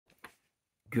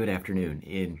Good afternoon.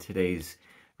 In today's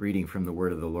reading from the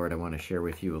Word of the Lord, I want to share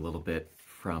with you a little bit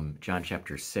from John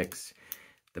chapter 6.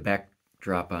 The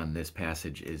backdrop on this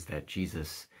passage is that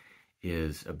Jesus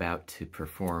is about to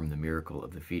perform the miracle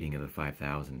of the feeding of the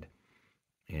 5,000.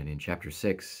 And in chapter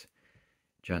 6,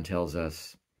 John tells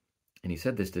us, and he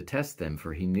said this to test them,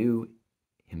 for he knew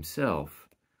himself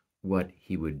what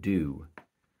he would do.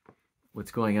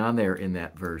 What's going on there in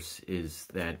that verse is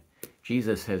that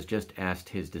Jesus has just asked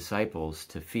his disciples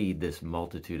to feed this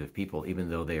multitude of people, even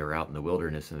though they are out in the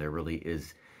wilderness and there really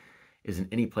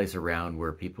isn't any place around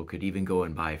where people could even go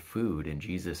and buy food. And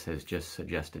Jesus has just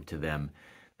suggested to them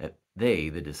that they,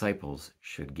 the disciples,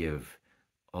 should give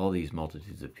all these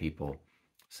multitudes of people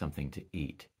something to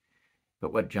eat.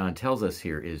 But what John tells us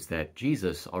here is that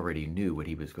Jesus already knew what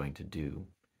he was going to do.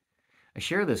 I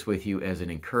share this with you as an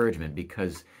encouragement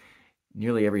because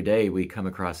nearly every day we come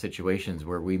across situations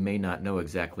where we may not know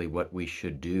exactly what we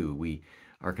should do. We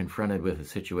are confronted with a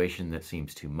situation that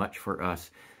seems too much for us,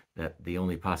 that the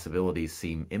only possibilities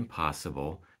seem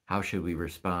impossible. How should we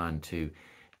respond to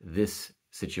this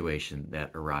situation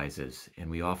that arises? And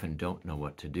we often don't know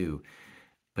what to do.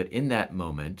 But in that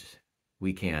moment,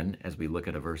 we can, as we look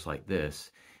at a verse like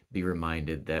this, be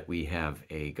reminded that we have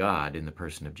a God in the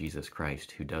person of Jesus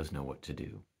Christ who does know what to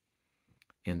do,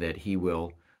 and that he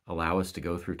will allow us to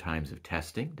go through times of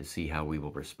testing to see how we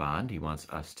will respond. He wants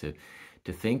us to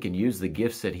think and use the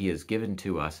gifts that he has given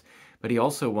to us, but he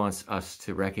also wants us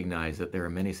to recognize that there are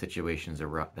many situations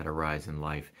that arise in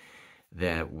life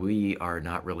that we are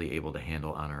not really able to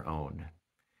handle on our own.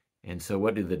 And so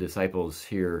what do the disciples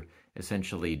here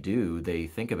essentially do? They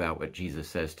think about what Jesus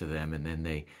says to them, and then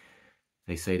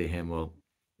they say to him, well,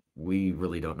 we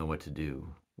really don't know what to do.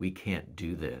 We can't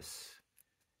do this.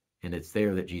 And it's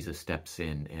there that Jesus steps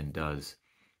in and does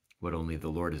what only the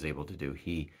Lord is able to do.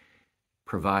 He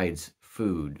provides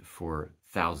food for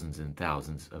thousands and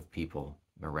thousands of people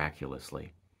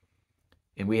miraculously.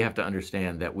 And we have to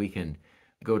understand that we can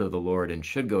go to the Lord and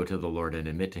should go to the Lord and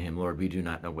admit to him, Lord, we do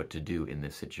not know what to do in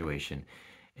this situation,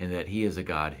 and that he is a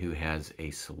God who has a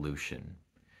solution.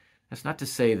 That's not to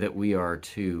say that we are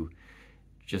to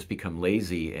just become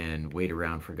lazy and wait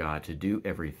around for God to do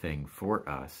everything for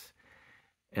us,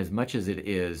 as much as it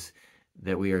is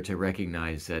that we are to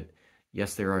recognize that,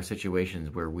 yes, there are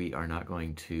situations where we are not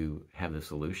going to have the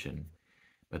solution,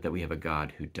 but that we have a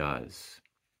God who does,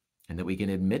 and that we can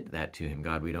admit that to him.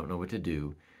 God, we don't know what to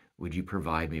do. Would you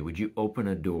provide me? Would you open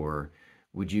a door?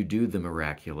 Would you do the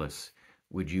miraculous?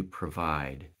 Would you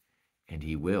provide? And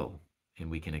he will,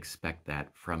 and we can expect that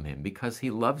from him because he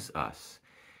loves us,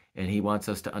 and he wants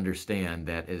us to understand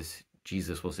that, as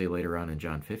Jesus will say later on in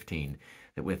John 15,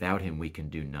 that without him we can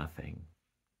do nothing.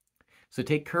 So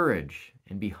take courage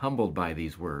and be humbled by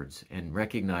these words and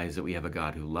recognize that we have a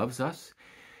God who loves us,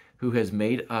 who has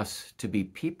made us to be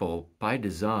people by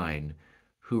design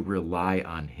who rely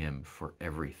on him for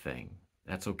everything.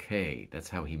 That's okay. That's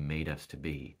how he made us to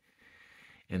be.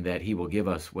 And that he will give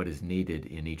us what is needed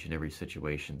in each and every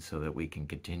situation so that we can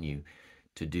continue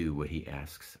to do what he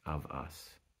asks of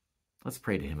us. Let's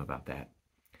pray to him about that.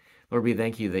 Lord, we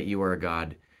thank you that you are a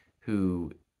God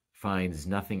who finds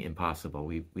nothing impossible.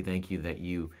 We thank you that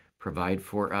you provide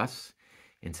for us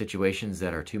in situations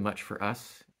that are too much for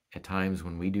us. At times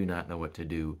when we do not know what to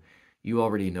do, you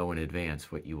already know in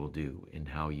advance what you will do and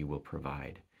how you will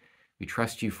provide. We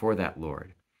trust you for that,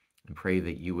 Lord, and pray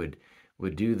that you would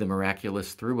do the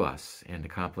miraculous through us and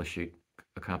accomplish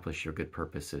your good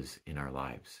purposes in our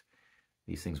lives.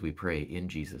 These things we pray in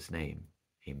Jesus' name.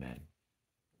 Amen.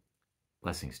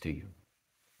 Blessings to you.